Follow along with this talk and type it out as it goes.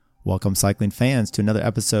Welcome, cycling fans, to another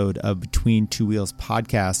episode of Between Two Wheels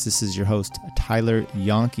podcast. This is your host, Tyler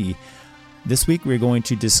Yonke. This week, we're going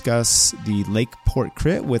to discuss the Lakeport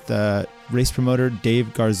Crit with race promoter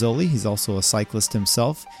Dave Garzoli. He's also a cyclist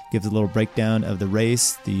himself. Gives a little breakdown of the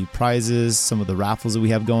race, the prizes, some of the raffles that we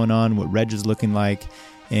have going on, what Reg is looking like,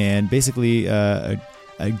 and basically a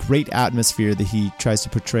great atmosphere that he tries to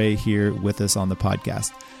portray here with us on the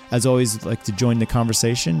podcast. As always, I'd like to join the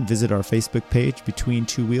conversation. Visit our Facebook page, Between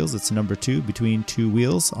Two Wheels. It's the number 2, Between Two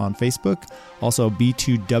Wheels on Facebook. Also,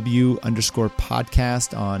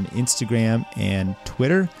 B2W_podcast on Instagram and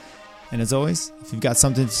Twitter. And as always, if you've got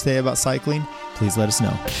something to say about cycling, please let us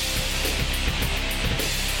know.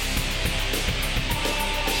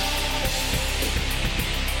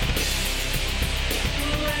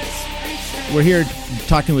 We're here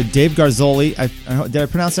talking with Dave Garzoli. Did I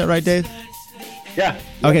pronounce that right, Dave? Yeah.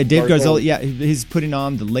 Okay, Dave Garzoli. Yeah, he's putting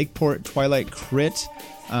on the Lakeport Twilight Crit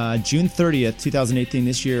June 30th, 2018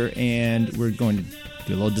 this year, and we're going to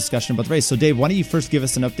do a little discussion about the race. So, Dave, why don't you first give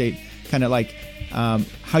us an update, kind of like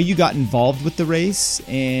how you got involved with the race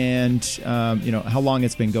and, how long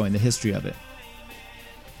it's been going, the history of it.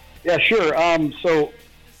 Yeah, sure. So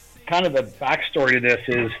kind of the backstory to this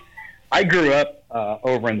is I grew up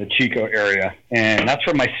over in the Chico area, and that's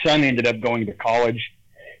where my son ended up going to college.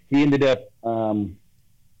 He ended up,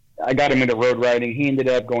 I got him into road riding. He ended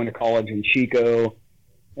up going to college in Chico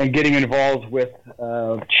and getting involved with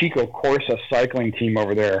Chico Corsa cycling team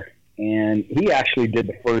over there. And he actually did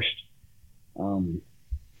the first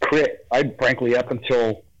crit. Frankly, up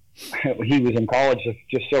until he was in college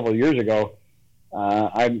just several years ago,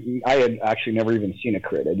 I had actually never even seen a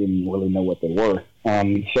crit. I didn't really know what they were.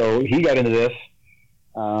 So he got into this.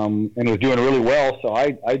 And was doing really well. So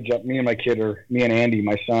I jumped. Me and Andy,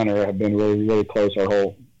 my son, have been really, really close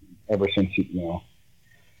ever since he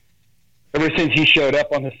showed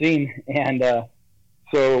up on the scene. And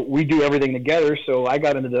so we do everything together. So I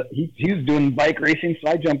got into he was doing bike racing,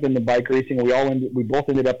 so I jumped into bike racing. We both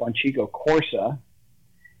ended up on Chico Corsa,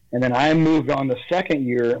 and then I moved on the second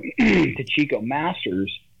year to Chico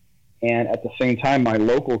Masters. And at the same time, my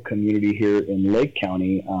local community here in Lake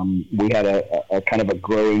County, we had a kind of a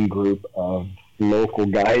growing group of local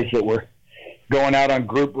guys that were going out on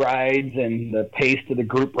group rides, and the pace of the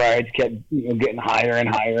group rides kept getting higher and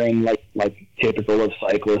higher, and like typical of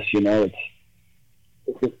cyclists,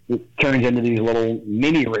 it turns into these little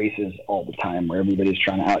mini races all the time where everybody's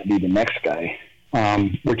trying to outdo the next guy,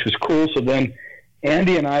 which was cool. So then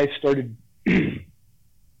Andy and I started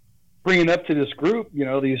bringing up to this group,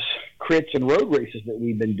 these crits and road races that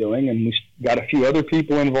we've been doing, and we got a few other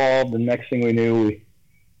people involved. The next thing we knew,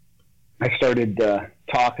 I started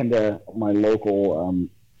talking to my local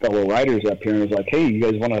fellow riders up here, and was like, "Hey,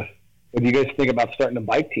 what do you guys think about starting a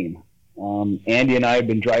bike team?" Andy and I have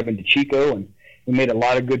been driving to Chico, and we made a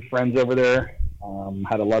lot of good friends over there.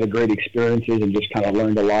 Had a lot of great experiences, and just kind of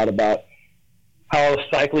learned a lot about how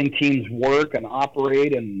cycling teams work and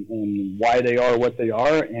operate, and why they are what they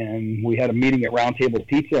are. And we had a meeting at Round Table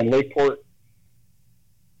Pizza in Lakeport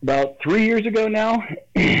about 3 years ago now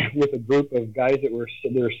with a group of guys that were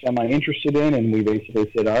semi-interested in, and we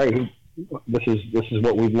basically said, all right, this is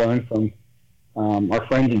what we've learned from our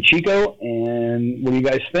friends in Chico, and what do you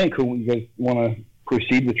guys think? Who you guys want to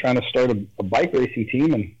proceed with trying to start a bike racing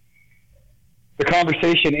team? And the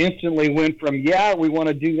conversation instantly went from, yeah, we want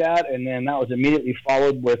to do that, and then that was immediately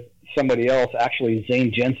followed with somebody else, actually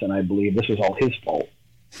Zane Jensen, I believe. This was all his fault.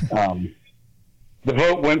 The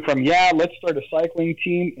vote went from, yeah, let's start a cycling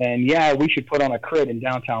team, and yeah, we should put on a crit in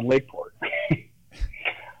downtown Lakeport. So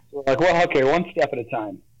we're like, well, okay, one step at a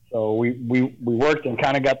time. So we worked and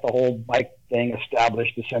kind of got the whole bike thing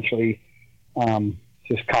established, essentially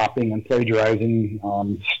just copying and plagiarizing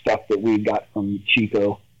stuff that we got from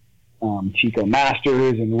Chico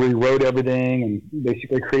Masters, and rewrote everything and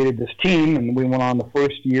basically created this team. And we went on the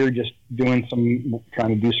first year just trying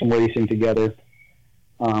to do some racing together.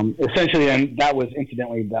 Essentially, and that was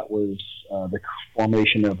the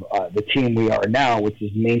formation of the team we are now, which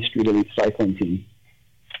is Main Street Elite Cycling Team.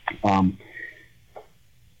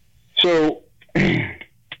 So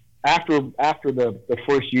after the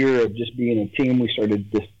first year of just being a team, we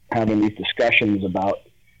started just having these discussions about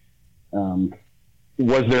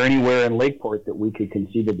was there anywhere in Lakeport that we could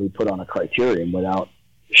conceivably put on a criterium without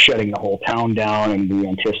shutting the whole town down, and we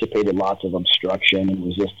anticipated lots of obstruction and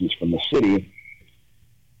resistance from the city.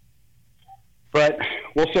 But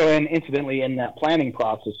and incidentally, in that planning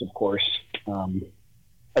process, of course,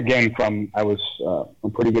 again, I'm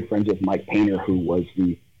pretty good friends with Mike Painter, who was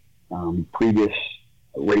the previous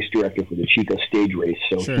race director for the Chico stage race.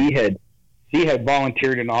 So sure. He had he had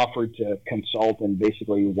volunteered and offered to consult and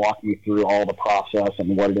basically walk me through all the process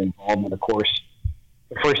and what it involved. And of course,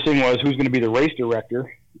 the first thing was who's going to be the race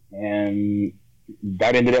director, and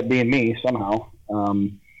that ended up being me somehow.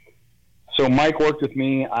 So Mike worked with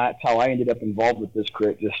me. That's how I ended up involved with this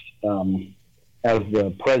crit, just as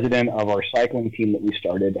the president of our cycling team that we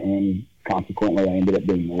started, and consequently I ended up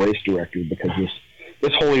being the race director, because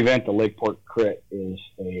this whole event, the Lakeport Crit, is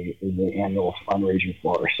an annual fundraiser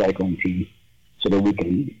for our cycling team, so that we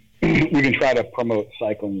can try to promote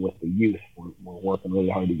cycling with the youth. We're working really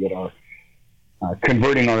hard to get our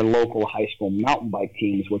converting our local high school mountain bike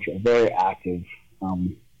teams, which are very active.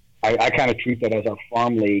 I kind of treat that as our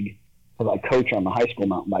farm league, because I coach on the high school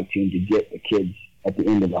mountain bike team to get the kids at the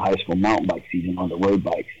end of the high school mountain bike season on the road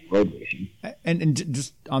bikes and road racing. And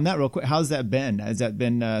just on that real quick, how's that been? Has that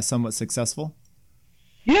been somewhat successful?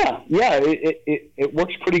 Yeah, it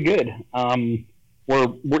works pretty good.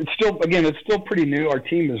 We're still, again, it's still pretty new. Our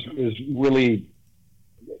team is really,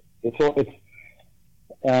 it's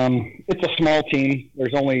a small team.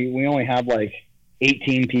 We only have like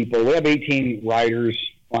 18 people. We have 18 riders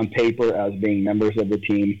on paper as being members of the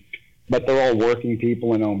team, but they're all working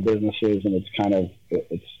people and own businesses, and it's kind of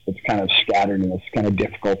scattered, and it's kind of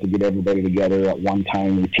difficult to get everybody together at one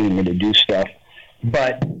time routinely to do stuff.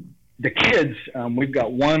 But the kids, we've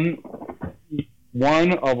got one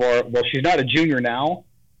of our, well, she's not a junior now.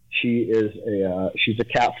 She's a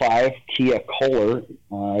Cat 5, Kia Kohler.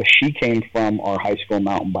 She came from our high school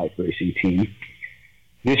mountain bike racing team.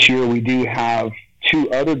 This year we do have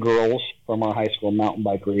two other girls from our high school mountain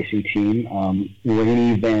bike racing team,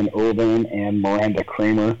 Rainey Van Oven and Miranda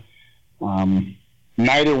Kramer.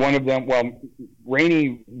 Neither one of them, well,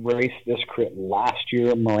 Rainey raced this crit last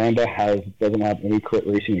year. Miranda doesn't have any crit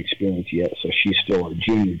racing experience yet, so she's still a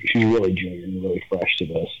junior. She's really junior and really fresh to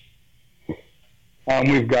this.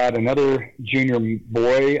 We've got another junior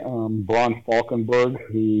boy, Braun Falkenberg,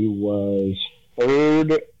 who was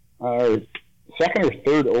second or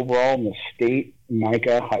third overall in the state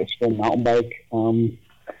NICA high school mountain bike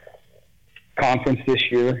conference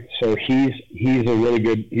this year. So he's a really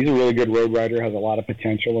good road rider, has a lot of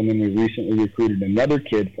potential. And then we recently recruited another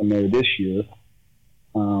kid from there this year,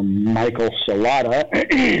 Michael Salata.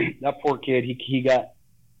 That poor kid, he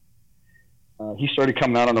started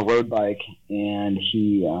coming out on a road bike, and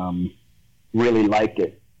he really liked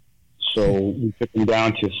it. So we took him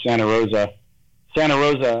down to Santa Rosa. Santa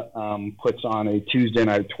Rosa puts on a Tuesday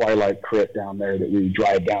night twilight crit down there that we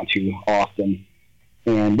drive down to often.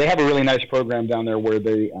 And they have a really nice program down there where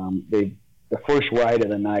the first ride of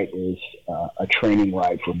the night is a training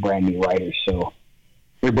ride for brand new riders. So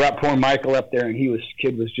we brought poor Michael up there, and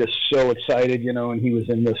kid was just so excited, and he was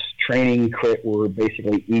in this training crit where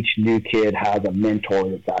basically each new kid has a mentor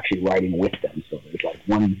that's actually riding with them. So there's like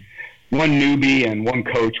one newbie and one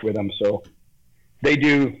coach with them. So they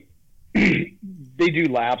do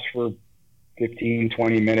laps for 15,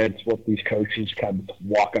 20 minutes with these coaches, kind of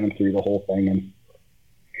walking them through the whole thing. And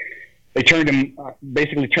they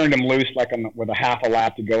basically turned him loose with a half a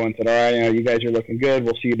lap to go, and said, all right, you guys are looking good.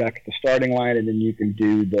 We'll see you back at the starting line, and then you can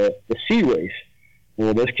do the C race.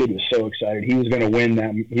 Well, this kid was so excited. He was going to win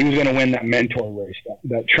that. He was going to win that mentor race,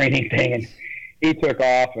 that training thing. And he took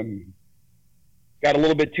off and got a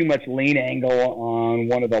little bit too much lean angle on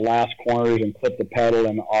one of the last corners and clipped the pedal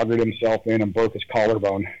and augured himself in and broke his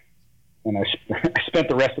collarbone. And I spent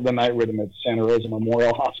the rest of the night with him at Santa Rosa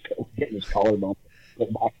Memorial Hospital getting his collarbone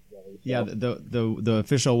put back. Yeah, the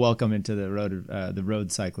official welcome into the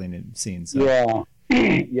road cycling scene. So.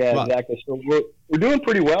 Yeah, well, exactly. So we're doing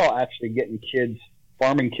pretty well, actually, getting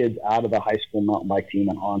farming kids out of the high school mountain bike team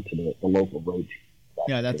and onto the local road team.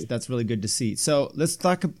 Yeah, that's really good to see. So let's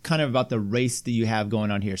talk kind of about the race that you have going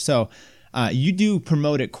on here. So you do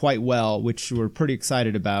promote it quite well, which we're pretty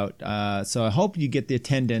excited about. So I hope you get the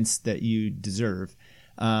attendance that you deserve.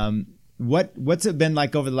 What's it been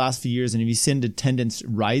like over the last few years, and have you seen attendance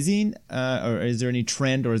rising, or is there any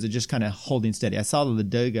trend, or is it just kind of holding steady? I saw the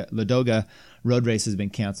Ladoga road race has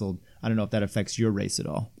been canceled. I don't know if that affects your race at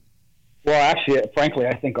all. Well, actually, frankly,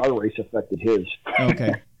 I think our race affected his.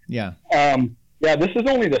 Okay, yeah. Yeah, this is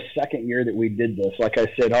only the second year that we did this. Like I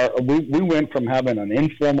said, we went from having an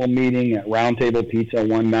informal meeting at Round Table Pizza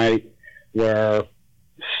one night where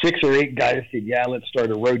 6 or 8 guys said, yeah, let's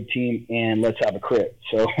start a road team and let's have a crit.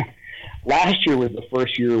 So last year was the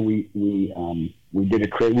first year we did a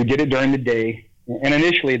crit. We did it during the day, and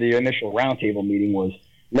initially the initial roundtable meeting was,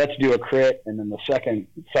 let's do a crit, and then the second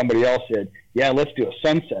somebody else said, yeah, let's do a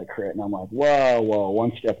sunset crit, and I'm like, whoa,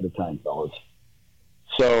 one step at a time, fellas.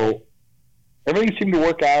 So everything seemed to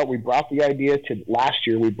work out. We brought the idea to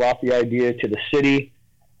the city.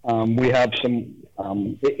 We have some,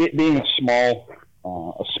 it being a small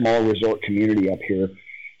resort community up here.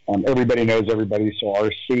 Everybody knows everybody, so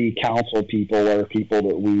our city council people are people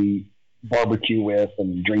that we barbecue with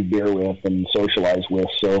and drink beer with and socialize with.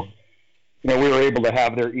 So, we were able to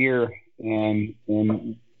have their ear and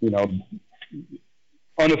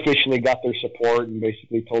unofficially got their support and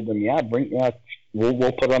basically told them,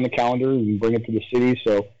 we'll put it on the calendar and bring it to the city.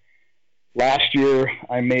 So last year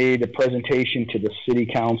I made a presentation to the city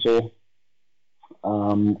council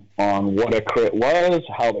on what a crit was,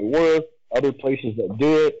 how they work, other places that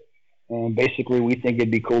do it, and basically we think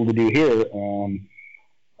it'd be cool to do here. And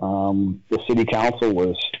the city council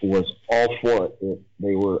was all for it.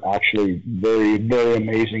 They were actually very, very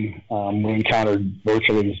amazing. We encountered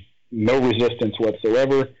virtually no resistance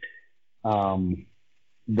whatsoever.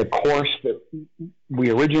 The course that we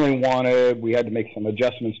originally wanted, we had to make some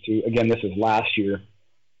adjustments to. Again, this is last year,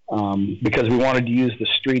 because we wanted to use the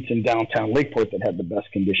streets in downtown Lakeport that had the best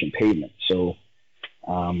condition pavement. So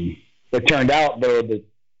it turned out, though, that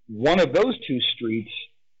one of those two streets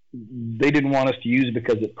they didn't want us to use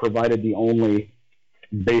because it provided the only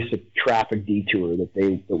basic traffic detour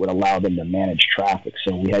that would allow them to manage traffic.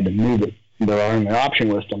 So we had to move it. Their option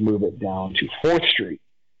was to move it down to 4th Street.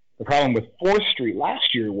 The problem with 4th Street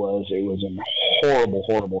last year was it was in horrible,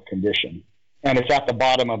 horrible condition. And it's at the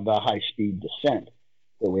bottom of the high-speed descent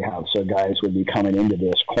that we have. So guys would be coming into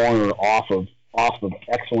this corner off of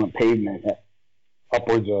excellent pavement at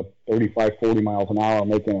upwards of 35, 40 miles an hour,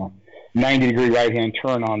 making a 90-degree right-hand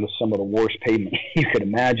turn onto some of the worst pavement you could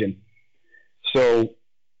imagine. So,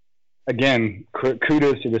 again,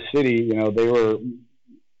 kudos to the city.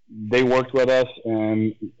 They worked with us,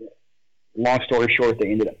 and long story short,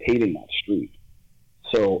 they ended up paving that street.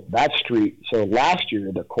 So last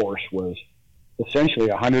year the course was essentially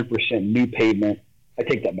 100% new pavement. I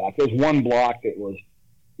take that back. There's one block that was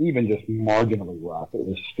even just marginally rough. It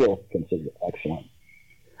was still considered excellent.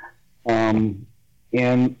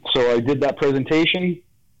 And so I did that presentation,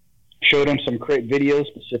 showed them some great videos,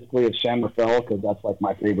 specifically of San Rafael, because that's like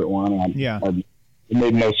my favorite one. I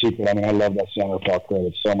made no secret. I mean, I love that San Rafael crit.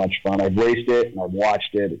 It's so much fun. I've raced it and I've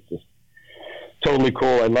watched it. It's just totally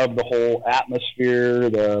cool. I love the whole atmosphere,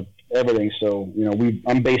 everything. So,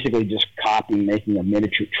 I'm basically just trying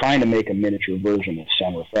to make a miniature version of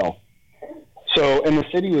San Rafael. So, and the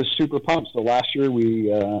city was super pumped. So last year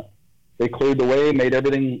they cleared the way, made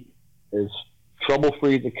everything as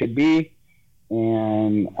trouble-free as it could be.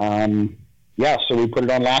 And, so we put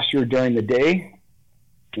it on last year during the day.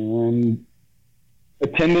 And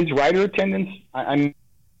rider attendance, I'm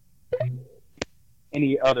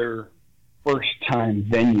any other first-time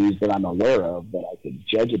venues that I'm aware of that I could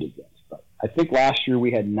judge it against. But I think last year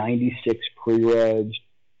we had 96 pre-regs,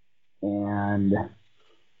 and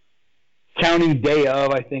counting day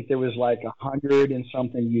of, I think there was like 100 and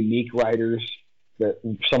something unique riders. That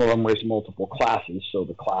some of them race multiple classes, so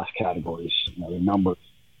the class categories, the numbers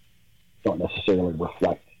don't necessarily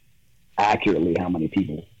reflect accurately how many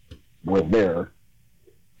people were there.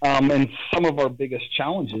 And some of our biggest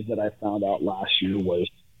challenges that I found out last year was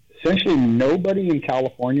essentially nobody in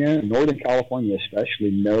California, Northern California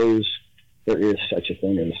especially, knows there is such a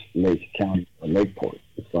thing as Lake County or Lakeport.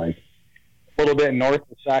 It's like a little bit north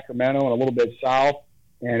of Sacramento and a little bit south.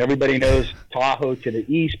 And everybody knows Tahoe to the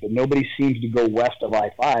east, but nobody seems to go west of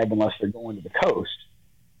I-5 unless they're going to the coast.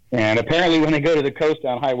 And apparently when they go to the coast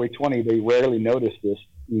on Highway 20, they rarely notice this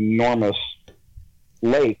enormous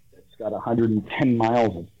lake that's got 110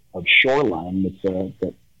 miles of shoreline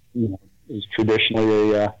that is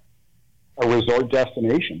traditionally a resort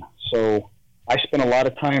destination. So I spent a lot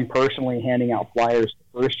of time personally handing out flyers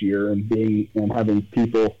the first year and having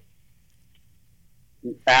people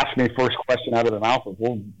ask me first question out of their mouth was,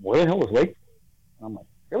 well, where the hell is Lake? And I'm like,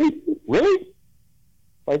 really?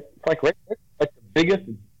 Like the biggest,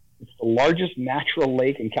 it's the largest natural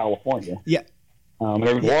lake in California. Yeah. And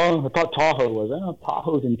I thought Tahoe was.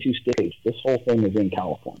 Tahoe's in 2 states. This whole thing is in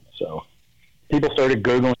California. So people started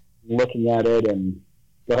Googling, looking at it, and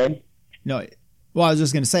go ahead. No, well, I was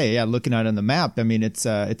just going to say, looking at it on the map, I mean,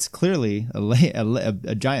 it's clearly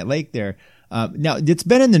a giant lake there. Now, it's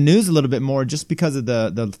been in the news a little bit more just because of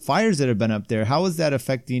the fires that have been up there. How is that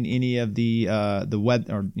affecting any of the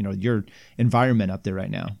weather or your environment up there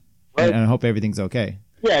right now? Right. And I hope everything's okay.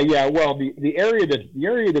 Yeah. Well, the area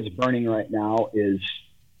that's burning right now is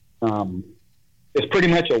pretty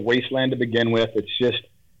much a wasteland to begin with. It's just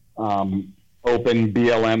open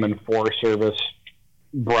BLM and Forest Service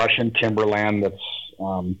brush and timberland that's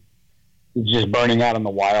just burning out in the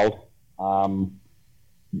wild.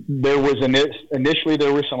 there was initially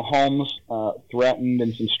there were some homes threatened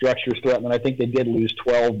and some structures threatened, and I think they did lose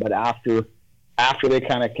 12. But after they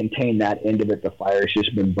kind of contained that end of it, the fire's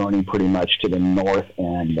just been burning pretty much to the north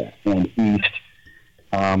and east.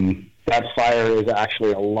 That fire is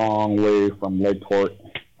actually a long way from Lakeport,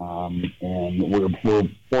 and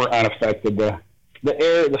we're unaffected. The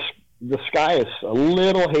sky is a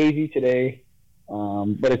little hazy today,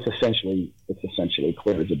 but it's essentially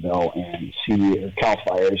clear as a bell. And Cal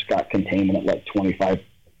Fire's got containment at like 25%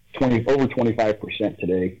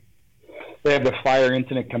 today. They have the Fire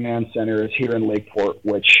Incident Command Center is here in Lakeport,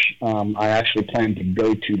 which I actually plan to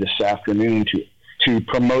go to this afternoon to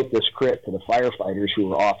promote this crit to the firefighters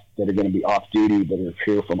who are that are going to be off duty, that are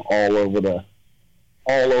here from all over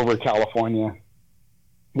California,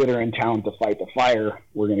 that are in town to fight the fire.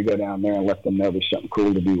 We're going to go down there and let them know there's something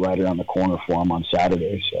cool to do right around the corner for them on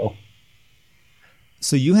Saturday.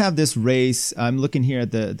 So you have this race. I'm looking here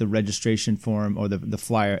at the registration form or the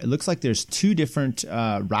flyer. It looks like there's two different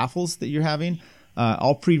raffles that you're having.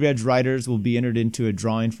 All pre-reg riders will be entered into a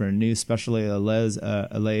drawing for a new Special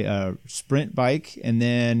LA sprint bike. And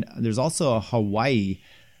then there's also a Hawaii.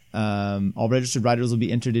 All registered riders will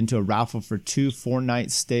be entered into a raffle for 2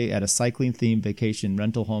 4-night stay at a cycling-themed vacation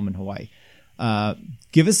rental home in Hawaii.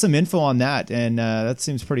 Give us some info on that, and that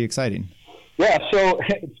seems pretty exciting. Yeah, so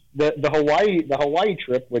the Hawaii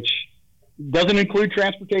trip, which doesn't include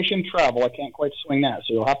transportation and travel, I can't quite swing that,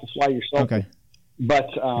 so you'll have to fly yourself. Okay. But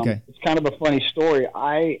It's kind of a funny story.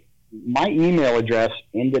 My email address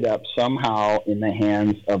ended up somehow in the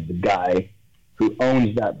hands of the guy who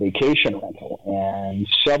owns that vacation rental. And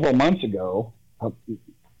several months ago, at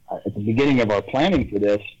the beginning of our planning for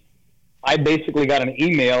this, I basically got an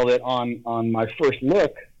email that on my first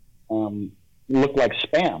look looked like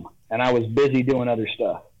spam, and I was busy doing other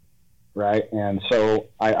stuff, right? And so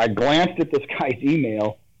I glanced at this guy's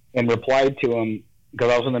email and replied to him, because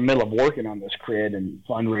I was in the middle of working on this crit and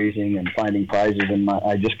fundraising and finding prizes, and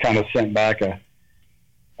I just kind of sent back a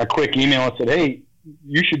quick email and said, "Hey,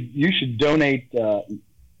 you should donate a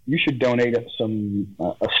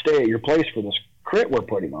stay at your place for this crit we're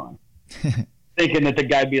putting on," thinking that the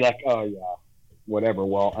guy'd be like, "Oh yeah, whatever."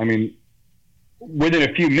 Well, I mean, within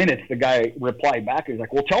a few minutes, the guy replied back. He's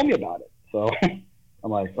like, "Well, tell me about it." So I'm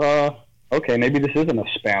like, "Okay, maybe this isn't a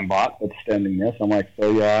spam bot that's sending this." I'm like,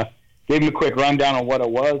 "So yeah." Gave him a quick rundown on what it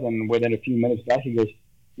was, and within a few minutes back, he goes,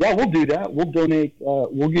 "Yeah, we'll do that. We'll donate.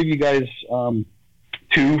 We'll give you guys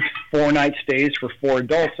 2 4-night stays for 4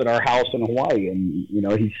 adults at our house in Hawaii." And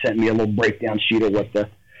he sent me a little breakdown sheet of what the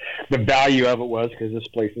value of it was, because this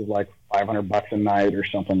place is like $500 a night or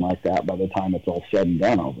something like that by the time it's all said and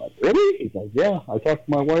done. I was like, "Really?" He's like, "Yeah." I talked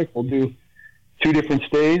to my wife. We'll do 2 different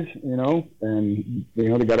stays, and they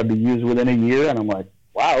got to be used within a year. And I'm like,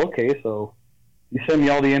 "Wow, okay." So you send me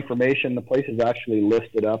all the information. The place is actually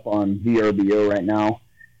listed up on VRBO right now.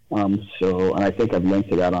 And I think I've linked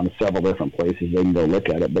to that on several different places. They can go look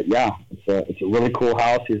at it. But yeah, it's a really cool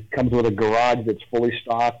house. It comes with a garage that's fully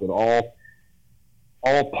stocked with all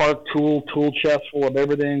park tool chest full of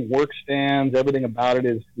everything, work stands, everything about it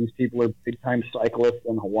is, these people are big time cyclists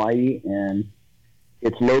in Hawaii, and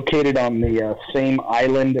it's located on the same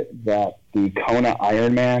island that the Kona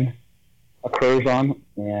Ironman occurs on.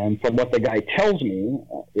 And from what the guy tells me,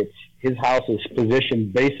 his house is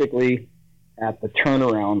positioned basically at the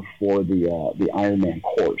turnaround for the Ironman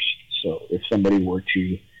course. So if somebody were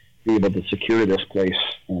to be able to secure this place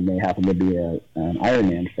and they happen to be an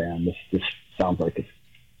Ironman fan, this sounds like it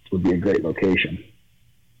would be a great location.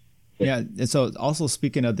 Yeah, and so also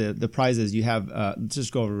speaking of the prizes, you have, let's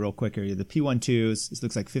just go over real quick here. The P12s, this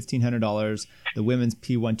looks like $1,500. The women's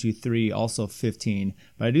P123, also $15.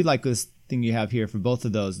 But I do like this thing you have here for both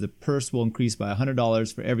of those. The purse will increase by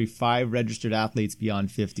 $100 for every 5 registered athletes beyond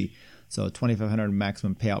 50. So $2,500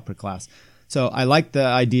 maximum payout per class. So I like the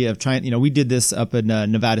idea of trying, we did this up in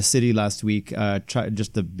Nevada City last week,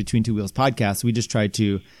 just the Between Two Wheels podcast. We just tried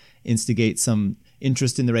to instigate some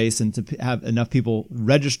interest in the race, and to have enough people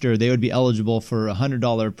register, they would be eligible for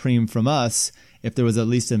 $100 premium from us if there was at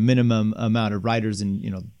least a minimum amount of riders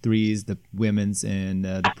in, threes, the women's, and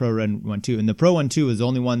the Pro Run 1-2. And the Pro 1-2 is the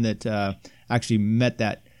only one that actually met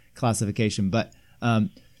that classification. But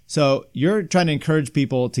so you're trying to encourage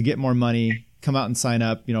people to get more money, come out and sign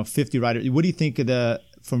up, 50 riders. What do you think of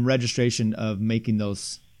from registration of making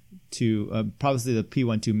those two, probably the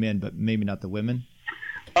P12 men, but maybe not the women?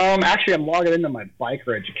 Actually, I'm logging into my Bike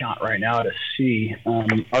Reg account right now to see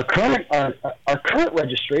our current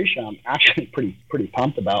registration. I'm actually pretty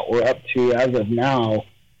pumped about. We're up to, as of now,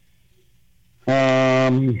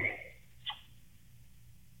 come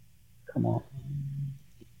on,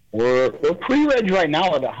 We're pre-reg right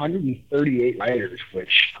now at 138 riders,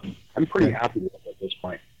 which I'm pretty happy with at this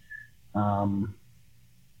point.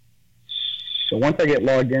 So once I get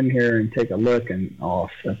logged in here and take a look, and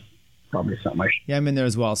that's probably something I should. Yeah, I'm in there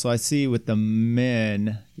as well. So I see with the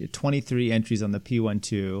men, 23 entries on the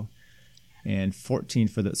P12 and 14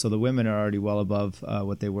 for the. So the women are already well above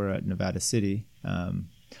what they were at Nevada City.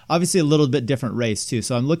 Obviously, a little bit different race too.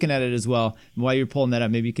 So I'm looking at it as well. And while you're pulling that up,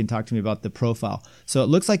 maybe you can talk to me about the profile. So it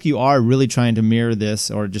looks like you are really trying to mirror this,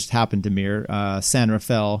 or just happen to mirror San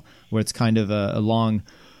Rafael, where it's kind of a long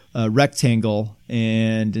rectangle,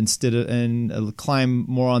 and a climb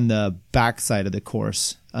more on the back side of the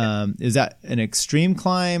course. Is that an extreme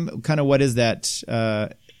climb? Kind of what is that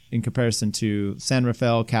in comparison to San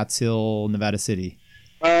Rafael, Cat's Hill, Nevada City?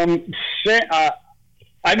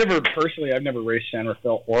 I've never raced San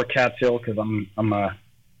Rafael or Cat's Hill because I'm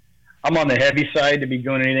on the heavy side to be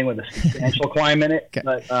doing anything with a substantial climb in it.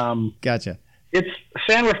 But gotcha. It's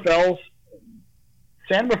San Rafael's.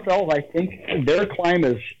 I think their climb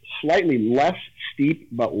is slightly less steep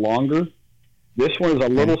but longer. This one is a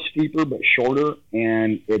little steeper but shorter,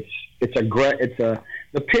 and the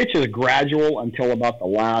pitch is gradual until about the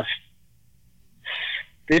last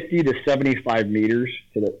 50 to 75 meters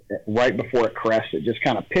right before it crests. It just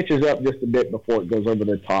kind of pitches up just a bit before it goes over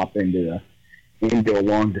the top into a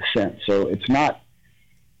long descent. So it's not.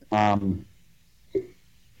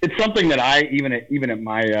 It's something that I even at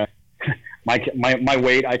my my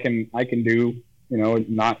weight I can do.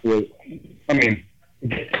 Not with. I mean,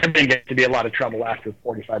 everything gets to be a lot of trouble after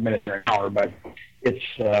 45 minutes or an hour, but it's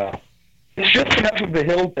just enough of the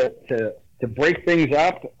hill to break things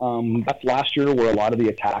up. That's last year where a lot of the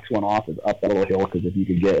attacks went off, is up that little hill, because if you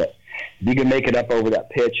could make it up over that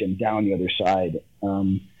pitch and down the other side,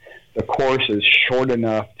 the course is short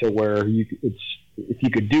enough to where if you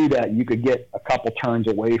could do that, you could get a couple turns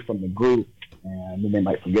away from the group, and then they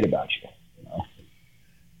might forget about you.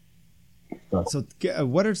 So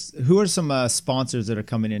who are some sponsors that are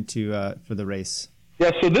coming into for the race?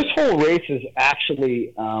 Yeah, so this whole race is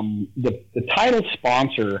actually the title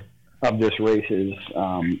sponsor of this race is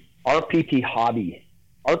RPP Hobby.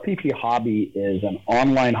 RPP Hobby is an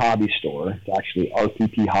online hobby store. It's actually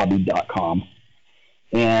rpphobby.com.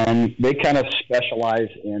 And they kind of specialize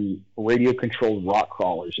in radio-controlled rock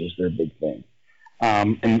crawlers is their big thing.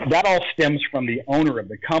 And that all stems from the owner of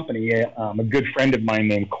the company, a good friend of mine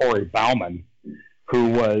named Corey Bauman, who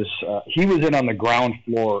was he was in on the ground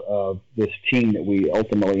floor of this team that we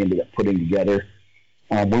ultimately ended up putting together.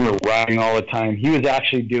 We were riding all the time. He was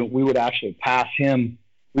we would actually pass him.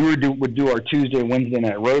 We would do our Tuesday, Wednesday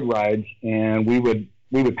night road rides, and we would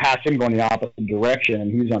pass him going the opposite direction,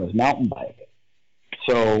 and he was on his mountain bike.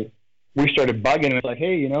 So we started bugging him. It's like,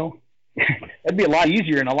 hey, that'd be a lot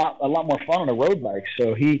easier and a lot more fun on a road bike.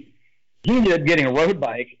 So he ended up getting a road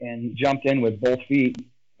bike and jumped in with both feet.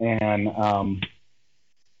 And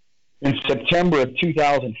in September of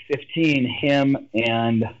 2015, him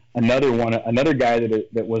and another guy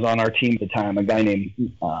that was on our team at the time, a guy named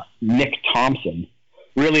Nick Thompson,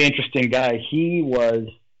 really interesting guy. He's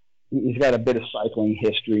got a bit of cycling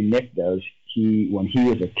history. Nick does. When he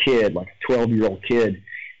was a kid, like a 12-year-old kid,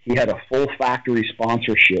 he had a full factory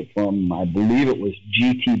sponsorship from, I believe it was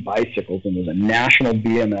GT Bicycles, and was a national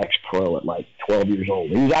BMX pro at like 12 years old.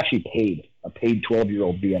 He was actually a paid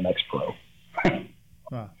 12-year-old BMX pro.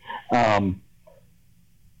 Wow.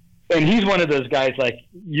 And he's one of those guys, like,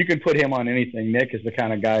 you can put him on anything. Nick is the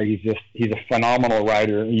kind of guy, he's a phenomenal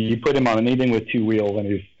rider. You put him on anything with two wheels, and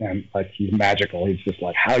he's magical. He's just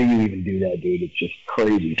like, how do you even do that, dude? It's just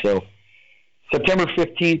crazy. So September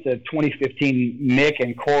 15th of 2015, Nick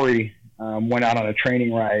and Corey went out on a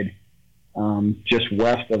training ride just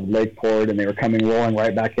west of Lakeport, and they were rolling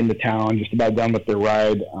right back into town, just about done with their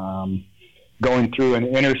ride, going through an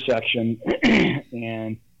intersection,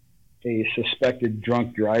 and a suspected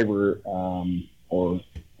drunk driver or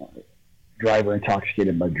driver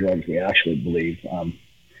intoxicated by drugs, we actually believe,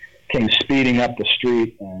 came speeding up the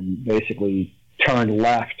street and basically turned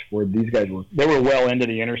left where these guys they were well into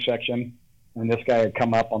the intersection. And this guy had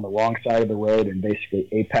come up on the wrong side of the road and basically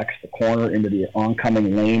apexed the corner into the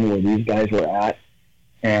oncoming lane where these guys were at,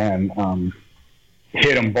 and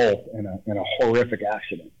hit them both in a horrific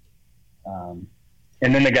accident. And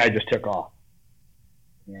then the guy just took off.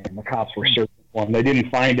 And the cops were searching for him. They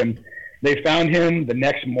didn't find him. They found him the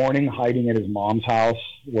next morning hiding at his mom's house,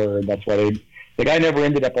 where that's why the guy never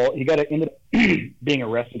ended up being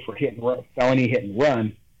arrested for felony hit and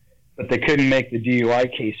run. But they couldn't make the DUI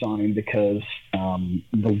case on him because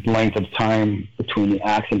the length of time between the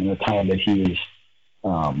accident and the time that he was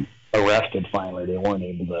arrested, finally, they weren't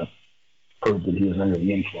able prove that he was under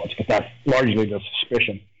the influence, but that's largely the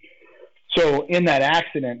suspicion. So in that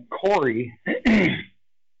accident, Corey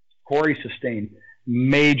sustained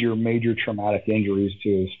major traumatic injuries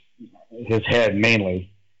to his head mainly,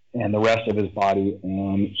 and the rest of his body,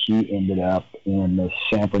 and he ended up in the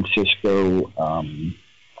San Francisco,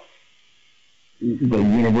 the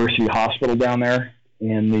University Hospital down there,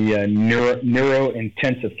 in the neuro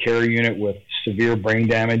intensive care unit with severe brain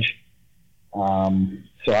damage.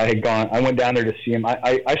 So I went down there to see him.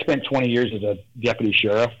 I spent 20 years as a deputy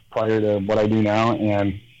sheriff prior to what I do now,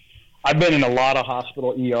 and I've been in a lot of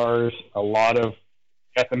hospital ERs, a lot of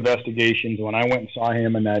death investigations. When I went and saw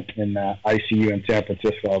him in that ICU in San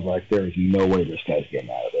Francisco, I was like, there is no way this guy's getting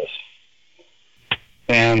out of this.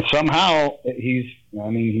 And somehow he's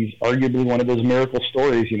arguably one of those miracle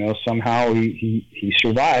stories. Somehow he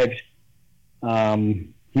survived.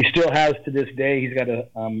 He still has, to this day, he's got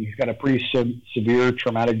a pretty severe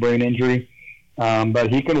traumatic brain injury, but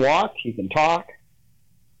he can walk, he can talk,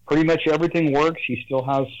 pretty much everything works. He still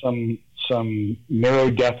has some narrow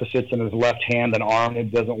deficits in his left hand and arm.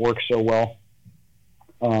 It doesn't work so well,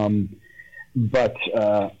 but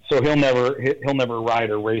so he'll never ride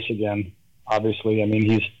or race again. Obviously,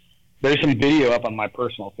 there's some video up on my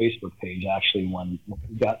personal Facebook page, actually, when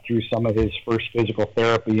he got through some of his first physical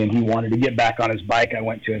therapy and he wanted to get back on his bike. I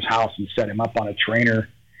went to his house and set him up on a trainer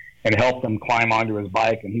and helped him climb onto his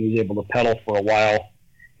bike, and he was able to pedal for a while,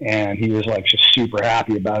 and he was like just super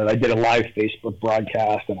happy about it. I did a live Facebook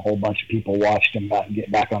broadcast, and a whole bunch of people watched him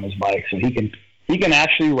get back on his bike. So he can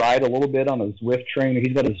actually ride a little bit on a Zwift trainer.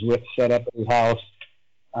 He's got a Zwift set up at his house,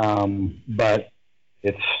 but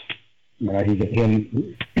it's...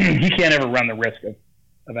 he can't ever run the risk of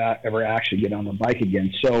ever actually getting on the bike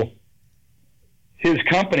again. So his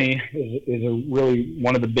company is really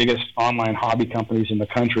one of the biggest online hobby companies in the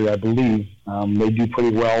country, I believe. They do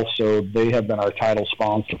pretty well, so they have been our title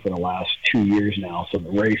sponsor for the last 2 years now. So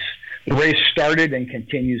the race started and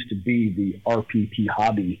continues to be the RPP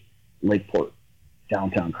Hobby Lakeport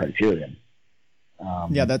Downtown Criterium.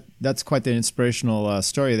 That's quite the inspirational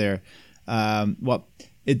story there.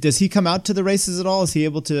 Does he come out to the races at all? Is he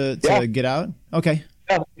able to get out? Okay.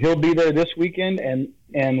 Yeah, he'll be there this weekend.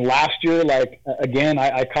 And last year, again,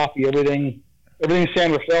 I copy everything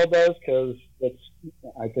San Rafael does, because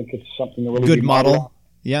I think it's something that really good model.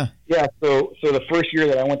 Yeah. Yeah. So the first year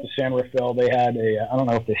that I went to San Rafael, they had I don't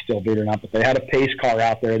know if they still do it or not, but they had a pace car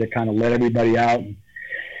out there that kind of let everybody out, and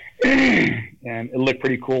it looked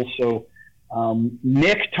pretty cool. So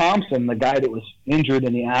Nick Thompson, the guy that was injured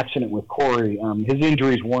in the accident with Corey, his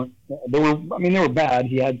injuries they were bad.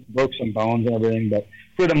 He broke some bones and everything, but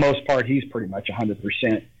for the most part, he's pretty much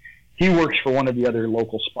 100%. He works for one of the other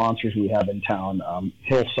local sponsors we have in town,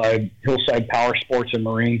 Hillside Power Sports and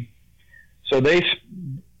Marine. So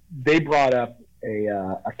they brought up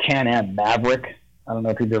a Can-Am Maverick. I don't know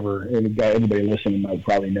if anybody listening might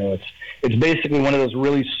probably know. It's basically one of those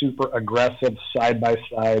really super aggressive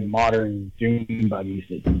side-by-side modern dune buggies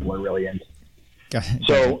that people are really into.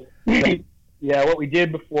 So, what we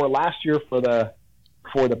did before last year for the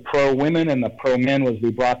pro women and the pro men was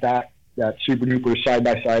we brought that Super Duper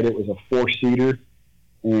side-by-side. It was a 4-seater,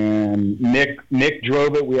 and Nick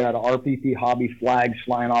drove it. We had RPP Hobby flags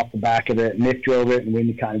flying off the back of it. Nick drove it, and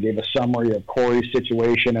we kind of gave a summary of Corey's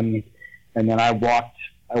situation, and then I walked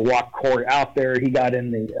Corey out there. He got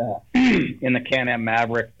in the Can-Am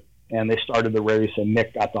Maverick, and they started the race, and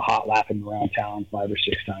Nick got the hot lapping around town 5 or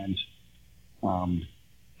 6 times.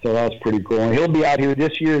 So that was pretty cool. And he'll be out here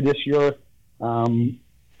this year.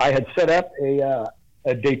 I had set up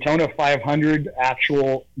a Daytona 500,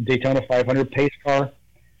 actual Daytona 500 pace car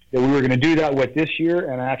that we were going to do that with this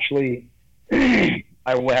year. And actually, I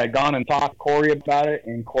had gone and talked to Corey about it,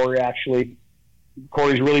 and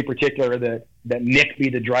Corey's really particular that Nick be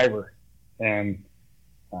the driver, and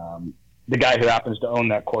the guy who happens to own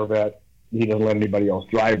that Corvette, he doesn't let anybody else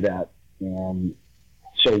drive that. And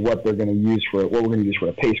so what we're going to use for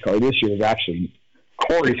a pace car this year is actually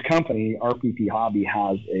Corey's company, RPP Hobby,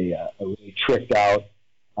 has a really tricked out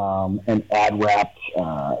and ad wrapped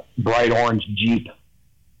bright orange Jeep.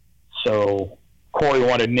 So Corey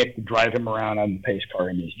wanted Nick to drive him around on the pace car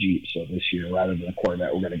in his Jeep. So this year, rather than a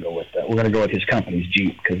Corvette, we're going to go with his company's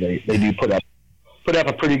Jeep, because they do put up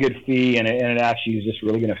a pretty good fee, and it actually is just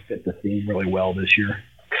really going to fit the theme really well this year.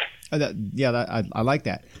 I like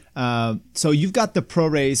that. So you've got the pro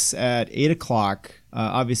race at 8:00.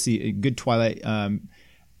 Obviously, a good twilight.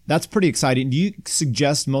 That's pretty exciting. Do you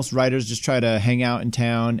suggest most riders just try to hang out in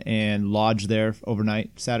town and lodge there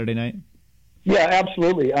overnight, Saturday night? Yeah,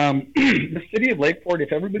 absolutely. The city of Lakeport,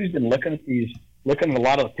 if everybody's been looking at a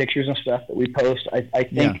lot of the pictures and stuff that we post, I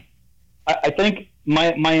I think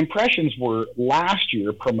my impressions were last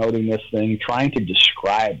year promoting this thing, trying to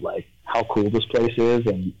describe like how cool this place is,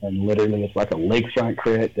 and literally it's like a lakefront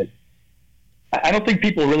crit that I don't think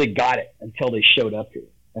people really got it until they showed up here.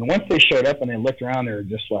 And once they showed up and they looked around, they were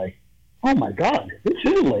just like, oh my God, this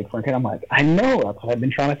is a lakefront. And I'm like, I know, that's what I've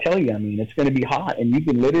been trying to tell you. I mean, it's going to be hot, and you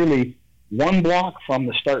can literally, one block from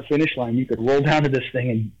the start finish line, you could roll down to this thing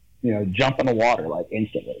and, you know, jump in the water like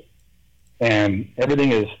instantly. And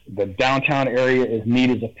everything is, the downtown area is neat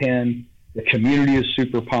as a pin. The community is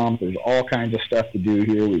super pumped. There's all kinds of stuff to do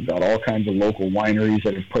here. We've got all kinds of local wineries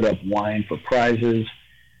that have put up wine for prizes.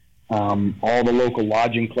 All the local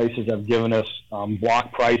lodging places have given us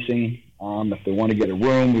block pricing. If they want to get a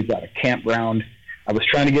room, we've got a campground. I was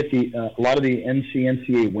trying to get a lot of the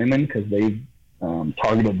NCNCA women, because they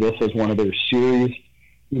targeted this as one of their series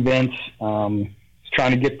events.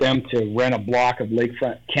 Trying to get them to rent a block of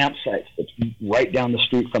lakefront campsites that's right down the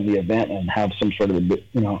street from the event and have some sort of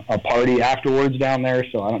a party afterwards down there.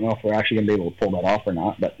 So I don't know if we're actually going to be able to pull that off or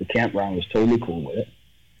not, but the campground was totally cool with it.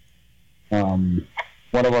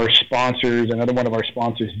 One of our sponsors,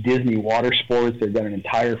 Disney Water Sports, they've got an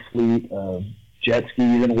entire fleet of jet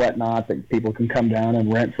skis and whatnot that people can come down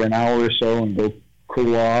and rent for an hour or so and go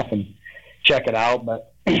cool off and check it out.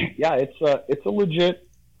 But yeah, it's a legit,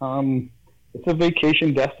 it's a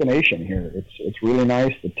vacation destination here. It's really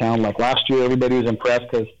nice. The town, like last year, everybody was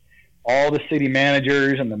impressed because all the city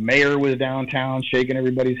managers and the mayor was downtown shaking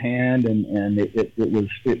everybody's hand, and it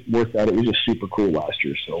worked out. It was just super cool last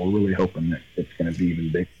year. So we're really hoping that it's going to be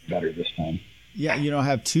even better this time. Yeah, I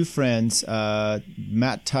have two friends.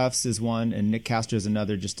 Matt Tufts is one, and Nick Castor is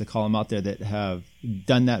another, just to call them out there, that have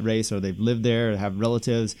done that race, or they've lived there, or have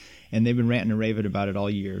relatives, and they've been ranting and raving about it all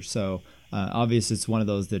year. So obviously it's one of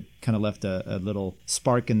those that kind of left a little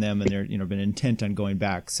spark in them, and they're been intent on going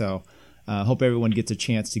back. So hope everyone gets a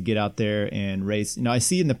chance to get out there and race. I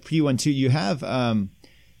see in the P1 too, you have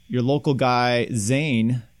your local guy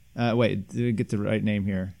Zane. Wait, did I get the right name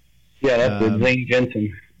here? Yeah, that's Zane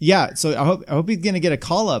Jensen. Yeah, so I hope he's going to get a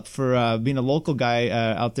call up for being a local guy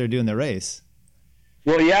out there doing the race.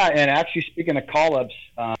 Well, yeah, and actually speaking of call ups,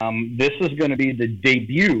 this is going to be the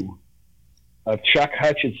debut of Chuck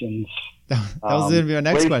Hutchinson's. That was going to be our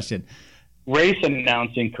next question. Race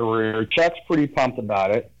announcing career. Chuck's pretty pumped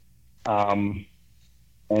about it, and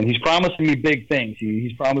he's promising me big things.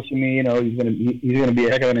 He's promising me, he's going to be a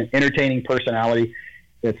heck of an entertaining personality.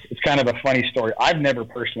 It's kind of a funny story. I've never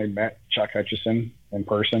personally met Chuck Hutchison in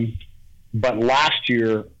person, but last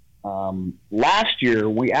year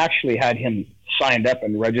we actually had him signed up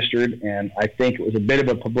and registered, and I think it was a bit of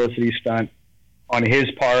a publicity stunt on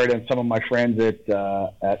his part and some of my friends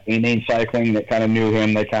at Inane Cycling that kind of knew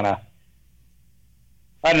him. They kind of,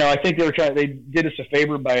 I don't know, I think they did us a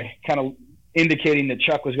favor by kind of indicating that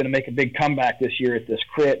Chuck was going to make a big comeback this year at this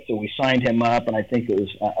crit, so we signed him up, and I think they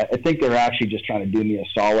were actually just trying to do me a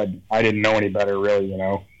solid. I didn't know any better, really,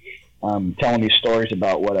 telling me stories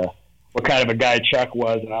about what kind of a guy Chuck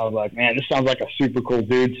was, and I was like, man, this sounds like a super cool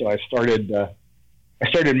dude. So I started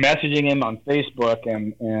messaging him on Facebook,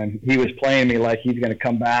 and he was playing me like he's going to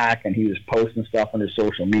come back, and he was posting stuff on his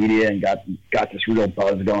social media and got this real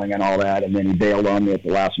buzz going and all that, and then he bailed on me at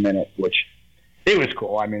the last minute, which it was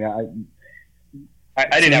cool. I mean,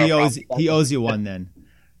 I didn't have a problem. He owes you one then.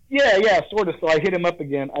 Yeah, sort of. So I hit him up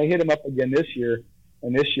again this year,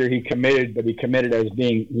 and this year he committed, but he committed as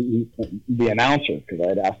being the announcer, because I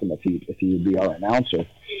had asked him if he would be our announcer,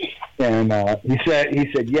 and he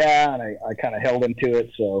said yeah, and I kind of held him to it.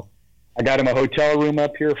 So I got him a hotel room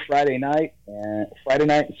up here Friday night and Saturday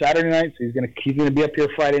night. So he's gonna be up here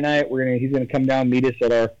Friday night. He's gonna come down and meet us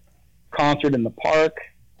at our concert in the park,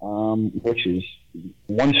 which is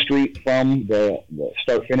one street from the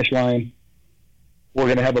start finish line. We're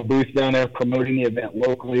going to have a booth down there promoting the event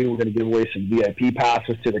locally. We're going to give away some VIP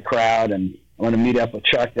passes to the crowd, and I'm going to meet up with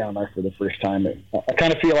Chuck down there for the first time. I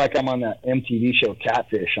kind of feel like I'm on that MTV show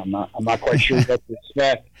Catfish. I'm not quite sure what to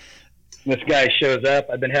expect. This guy shows up.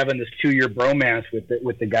 I've been having this 2-year bromance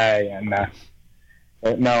with the guy, and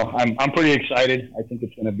no, I'm pretty excited. I think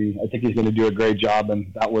he's going to do a great job,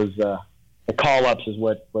 and that was the call-ups is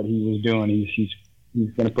what he was doing.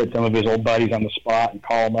 He's going to put some of his old buddies on the spot and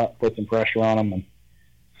call them up, put some pressure on them, and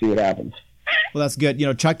see what happens. Well, that's good.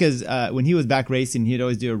 Chuck is when he was back racing, he'd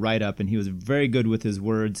always do a write-up, and he was very good with his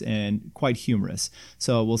words and quite humorous.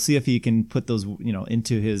 So we'll see if he can put those,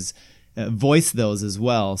 into his voice those as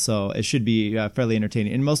well. So it should be fairly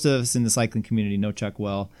entertaining. And most of us in the cycling community know Chuck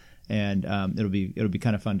well, and it'll be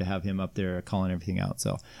kind of fun to have him up there calling everything out.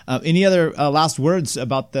 So any other last words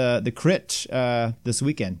about the crit this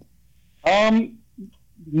weekend?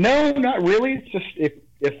 No, not really. It's just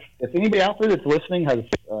if if anybody out there that's listening has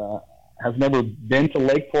never been to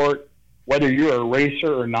Lakeport, whether you're a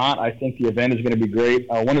racer or not, I think the event is going to be great.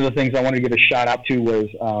 One of the things I want to give a shout out to was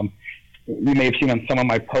you may have seen on some of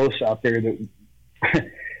my posts out there that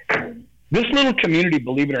this little community,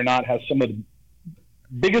 believe it or not, has some of the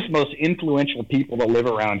biggest, most influential people that live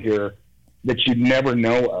around here that you'd never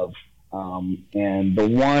know of. And the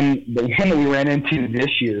one that we ran into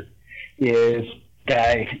this year is a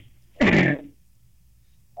guy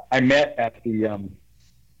I met at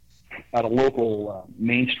a local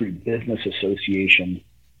Main Street Business Association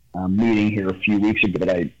meeting here a few weeks ago.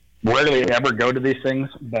 That I rarely ever go to these things,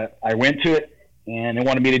 but I went to it, and they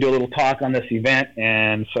wanted me to do a little talk on this event,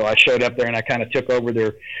 and so I showed up there, and I kind of took over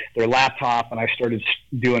their laptop, and I started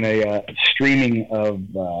doing a streaming of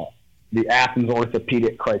the Athens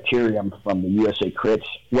Orthopedic Criterium from the USA Crits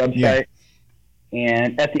website. Yeah.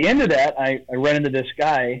 And at the end of that, I ran into this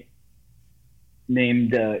guy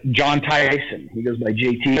named John Tyson. He goes by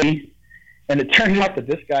JT. And it turns out that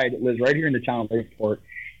this guy that lives right here in the town of Lakeport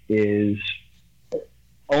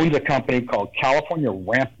owns a company called California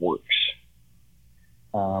Ramp Works.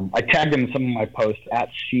 I tagged him in some of my posts at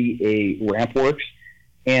CA Ramp Works.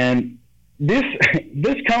 And this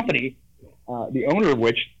company, the owner of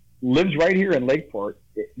which lives right here in Lakeport,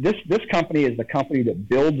 this company is the company that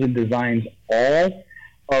builds and designs all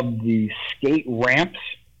of the skate ramps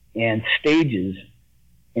and stages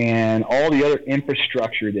and all the other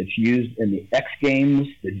infrastructure that's used in the X Games,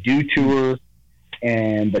 the Dew Tour,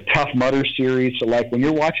 and the Tough Mudder series. So like when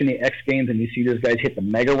you're watching the X Games and you see those guys hit the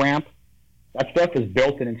mega ramp, that stuff is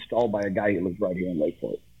built and installed by a guy who lives right here in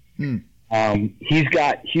Lakeport. He's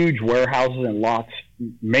got huge warehouses and lots,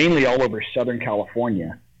 mainly all over Southern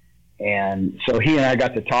California. And so he and I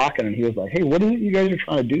got to talking, and he was like, hey, what is it you guys are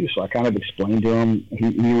trying to do? So I kind of explained to him.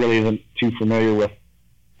 He really isn't too familiar with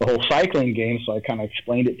the whole cycling game, so I kind of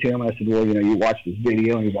explained it to him. And I said, well, you watch this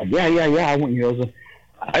video. And he's like, yeah. I want,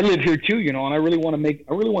 I live here too, and I really want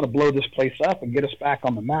to blow this place up and get us back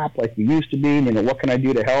on the map like we used to be. And, what can I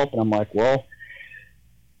do to help? And I'm like, well,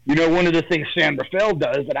 one of the things San Rafael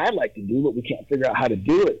does that I'd like to do, but we can't figure out how to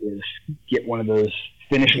do it, is get one of those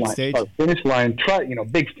big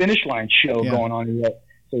finish line show going on here.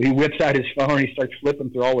 So he whips out his phone, he starts flipping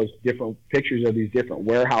through all those different pictures of these different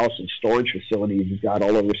warehouse and storage facilities he's got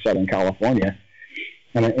all over Southern California.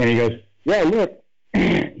 And he goes, yeah, look.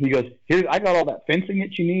 He goes, here, I got all that fencing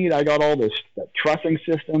that you need. I got all that trussing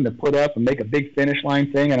system to put up and make a big finish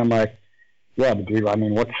line thing. And I'm like, yeah, but dude,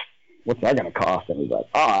 what's that going to cost? And he's like,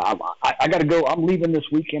 I got to go. I'm leaving this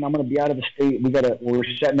weekend. I'm going to be out of the state. We're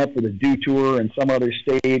setting up for the Dew Tour in some other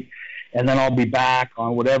state, and then I'll be back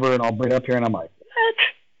on whatever, and I'll bring it up here. And I'm like,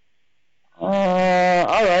 what?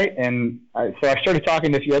 All right. And so I started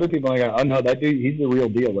talking to a few other people, and I go, oh, no, that dude, he's the real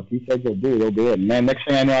deal. If he says he'll do it. And then next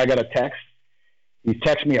thing I know, I got a text. He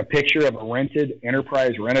texted me a picture of a rented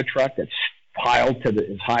Enterprise rent-a-truck that's piled to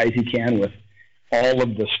as high as he can with all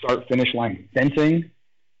of the start-finish line fencing,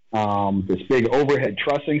 this big overhead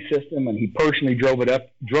trussing system, and he personally drove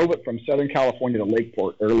it from Southern California to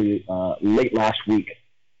Lakeport late last week.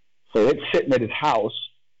 So it's sitting at his house,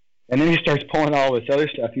 and then he starts pulling all this other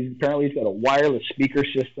stuff. He's got a wireless speaker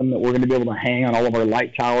system that we're going to be able to hang on all of our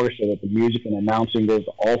light towers so that the music and announcing goes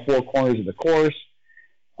to all four corners of the course.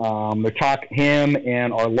 They're talking him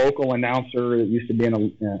and our local announcer that used to be in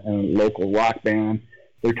a local rock band.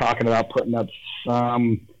 They're talking about putting up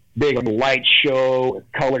some big light show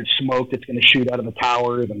with colored smoke that's going to shoot out of the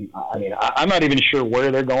towers. And I'm not even sure where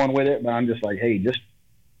they're going with it, but I'm just like, hey, just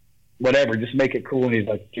whatever, just make it cool. And he's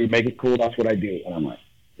like, dude, make it cool. That's what I do. And I'm like,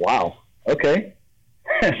 wow, okay.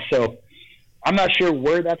 So I'm not sure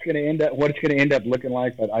where that's going to end up, what it's going to end up looking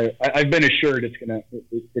like, but I've been assured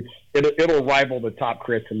it'll rival the top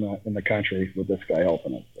crits in the country with this guy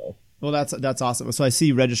helping us. So. Well, that's awesome. So I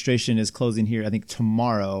see registration is closing here, I think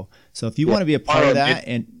tomorrow. So if you want to be a part of that,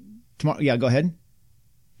 and tomorrow, yeah, go ahead.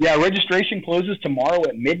 Yeah, registration closes tomorrow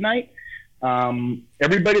at midnight.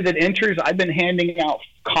 Everybody that enters, I've been handing out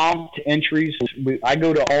comped entries. I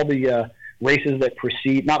go to all the races that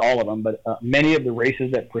precede, not all of them, but many of the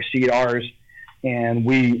races that precede ours. And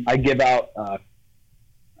I give out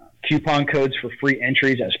coupon codes for free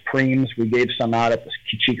entries as preems. We gave some out at the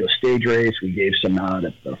Chico Stage Race. We gave some out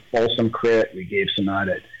at the Folsom Crit. We gave some out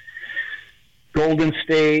at Golden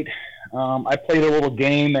State. I played a little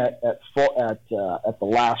game at the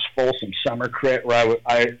last Folsom Summer Crit where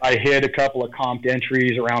I hid a couple of comped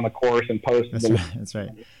entries around the course and posted that's right.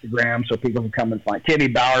 on Instagram so people can come and find. Timmy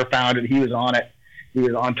Bauer found it. He was on it. He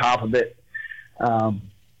was on top of it.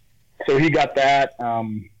 So he got that.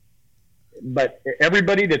 but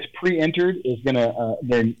everybody that's pre-entered is gonna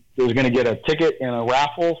there's gonna get a ticket and a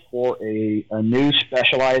raffle for a new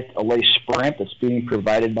specialized Allez Sprint that's being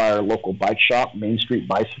provided by our local bike shop, Main Street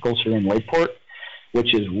Bicycles here in Lakeport,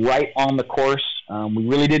 which is right on the course.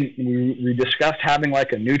 We discussed having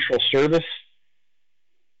like a neutral service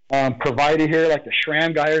provided here, like the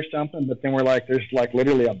SRAM guy or something, but then we're like, there's like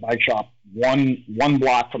literally a bike shop one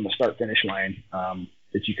block from the start finish line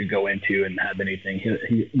that you could go into and have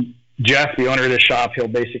anything. Jeff, the owner of the shop, he'll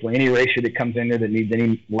basically, any racer that comes in there that needs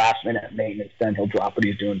any last minute maintenance done, he'll drop what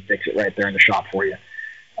he's doing, fix it right there in the shop for you.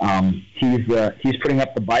 He's putting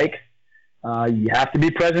up the bike. You have to be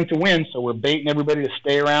present to win, so we're baiting everybody to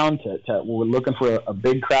stay around. We're looking for a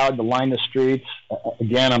big crowd to line the streets.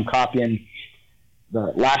 Again, I'm copying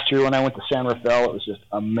the last year when I went to San Rafael. It was just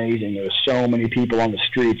amazing. There was so many people on the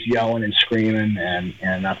streets yelling and screaming,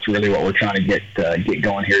 and that's really what we're trying to get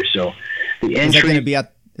going here. So the entry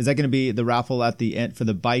is that going to be the raffle at the end for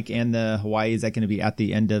the bike and the Hawaii? Is that going to be at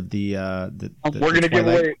the end of the we're going to give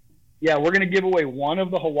away? Yeah, we're going to give away one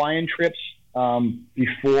of the Hawaiian trips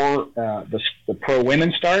before the pro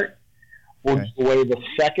women start. We'll give away the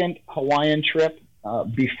second Hawaiian trip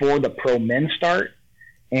before the pro men start,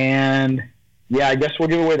 and yeah, I guess we'll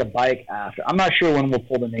give away the bike after. I'm not sure when we'll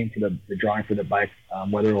pull the name for the drawing for the bike,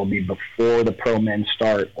 whether it will be before the pro men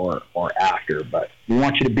start or after. But we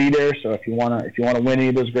want you to be there. So if you wanna win any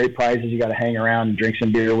of those great prizes, you got to hang around and drink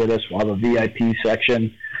some beer with us. We'll have a VIP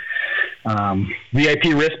section.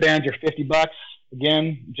 VIP wristbands are $50.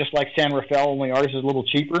 Again, just like San Rafael, only ours is a little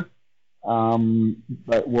cheaper.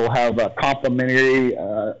 But we'll have a complimentary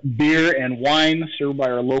beer and wine served by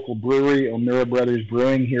our local brewery, O'Meara Brothers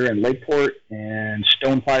Brewing here in Lakeport, and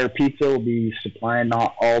Stonefire Pizza will be supplying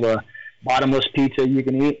all the bottomless pizza you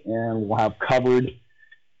can eat, and we'll have covered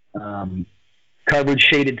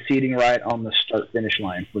shaded seating right on the start finish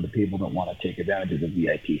line for the people that want to take advantage of the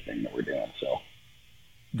VIP thing that we're doing. So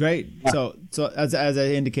great. So as I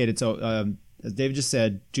indicated, as David just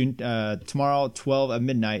said, tomorrow, 12 at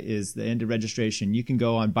midnight is the end of registration. You can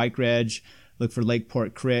go on Bike Reg, look for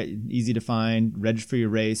Lakeport Crit, easy to find, register for your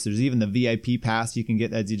race. There's even the VIP pass you can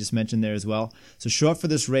get, as you just mentioned there as well. So show up for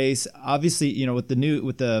this race. Obviously, with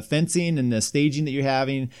the fencing and the staging that you're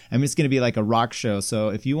having, I mean, it's going to be like a rock show. So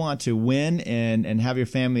if you want to win and have your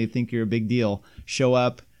family think you're a big deal, show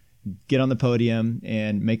up, get on the podium,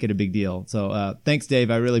 and make it a big deal. So thanks,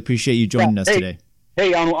 Dave. I really appreciate you joining us today.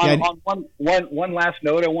 Hey, on one last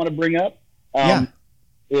note I want to bring up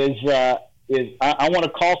is I want to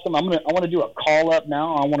call I want to do a call up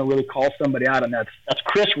now. I want to really call somebody out, and that's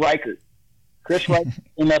Chris Reichert. Chris Reichert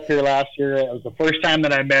came up here last year. It was the first time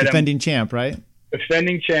that I met him. Defending champ, right?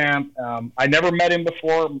 Defending champ. I never met him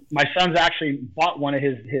before. My son's actually bought one of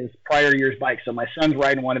his prior year's bikes, so my son's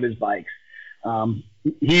riding one of his bikes.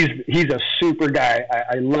 He's a super guy.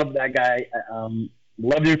 I love that guy.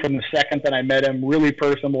 Loved him from the second that I met him. Really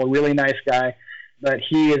personable, really nice guy, but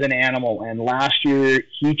he is an animal. And last year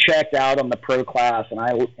he checked out on the pro class,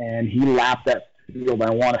 and he lapped that field, I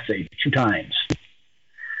want to say 2 times.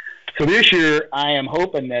 So this year I am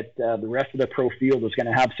hoping that the rest of the pro field is going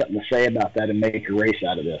to have something to say about that and make a race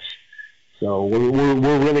out of this. So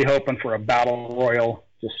we're really hoping for a battle royal,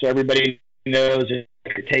 just so everybody knows if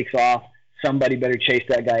it takes off, somebody better chase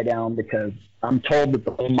that guy down, because I'm told that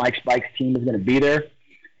the whole Mike's Bikes team is going to be there,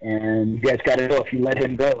 and you guys got to know if you let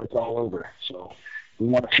him go, it's all over. So we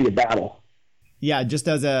want to see a battle. Yeah, just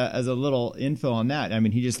as a little info on that, I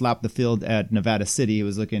mean, he just lapped the field at Nevada City. It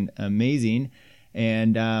was looking amazing.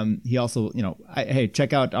 And he also, hey,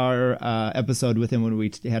 check out our episode with him when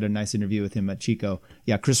we had a nice interview with him at Chico.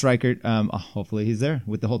 Yeah, Chris Reichert, hopefully he's there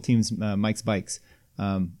with the whole team's Mike's Bikes.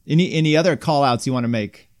 Any other call-outs you want to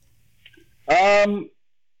make?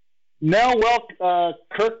 No,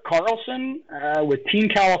 Kirk Carlson with Team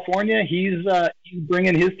California. He's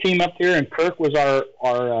bringing his team up here, and Kirk was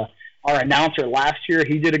our announcer last year.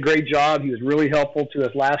 He did a great job. He was really helpful to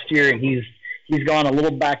us last year, and he's gone a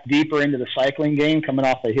little back deeper into the cycling game, coming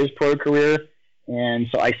off of his pro career. And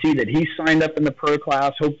so I see that he's signed up in the pro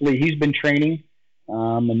class. Hopefully, he's been training,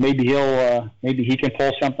 and maybe he can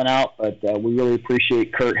pull something out. But we really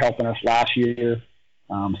appreciate Kurt helping us last year.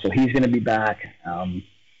 So he's going to be back.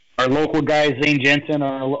 Our local guy, Zane Jensen,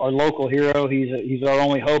 our local hero, he's our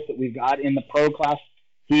only hope that we've got in the pro class.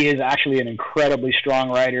 He is actually an incredibly strong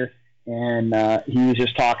rider, and he was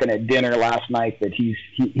just talking at dinner last night that he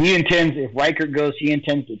intends, if Reichert goes, he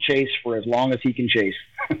intends to chase for as long as he can chase.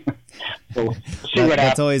 So we'll see what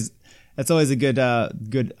happens. That's always a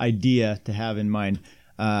good idea to have in mind.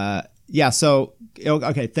 Yeah. So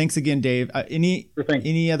okay. Thanks again, Dave.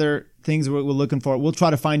 Any other things we're looking for. We'll try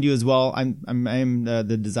to find you as well.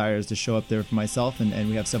 The desire is to show up there for myself, and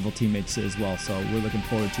we have several teammates as well. So we're looking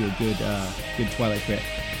forward to a good Twilight Crit.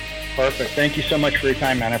 Perfect. Thank you so much for your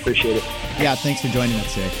time, man. I appreciate it. Yeah, thanks for joining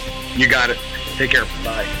us today. You got it. Take care.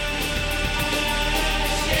 Bye.